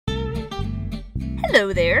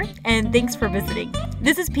Hello there, and thanks for visiting.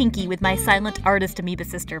 This is Pinky with my silent artist amoeba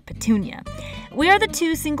sister, Petunia. We are the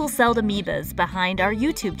two single-celled amoebas behind our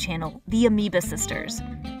YouTube channel, The Amoeba Sisters.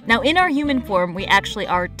 Now, in our human form, we actually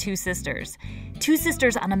are two sisters. Two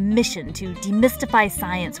sisters on a mission to demystify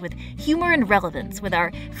science with humor and relevance with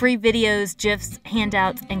our free videos, GIFs,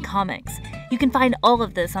 handouts, and comics. You can find all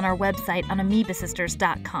of this on our website on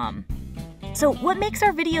amoebasisters.com. So what makes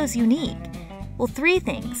our videos unique? Well, three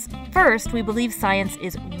things. First, we believe science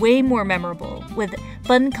is way more memorable with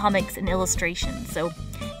fun comics and illustrations, so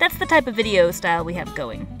that's the type of video style we have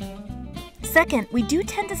going. Second, we do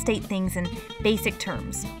tend to state things in basic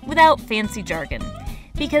terms, without fancy jargon,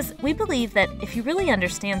 because we believe that if you really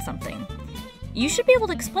understand something, you should be able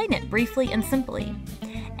to explain it briefly and simply.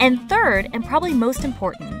 And third, and probably most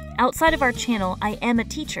important, outside of our channel, I am a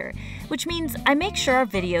teacher, which means I make sure our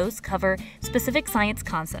videos cover specific science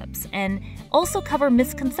concepts and also cover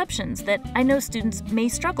misconceptions that I know students may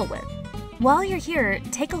struggle with. While you're here,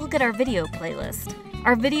 take a look at our video playlist.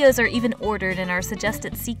 Our videos are even ordered in our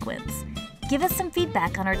suggested sequence. Give us some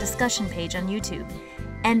feedback on our discussion page on YouTube.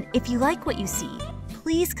 And if you like what you see,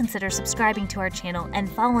 please consider subscribing to our channel and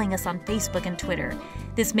following us on Facebook and Twitter.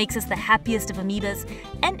 This makes us the happiest of amoebas,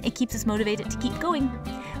 and it keeps us motivated to keep going.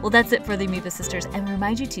 Well, that's it for the Amoeba Sisters, and we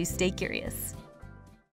remind you to stay curious.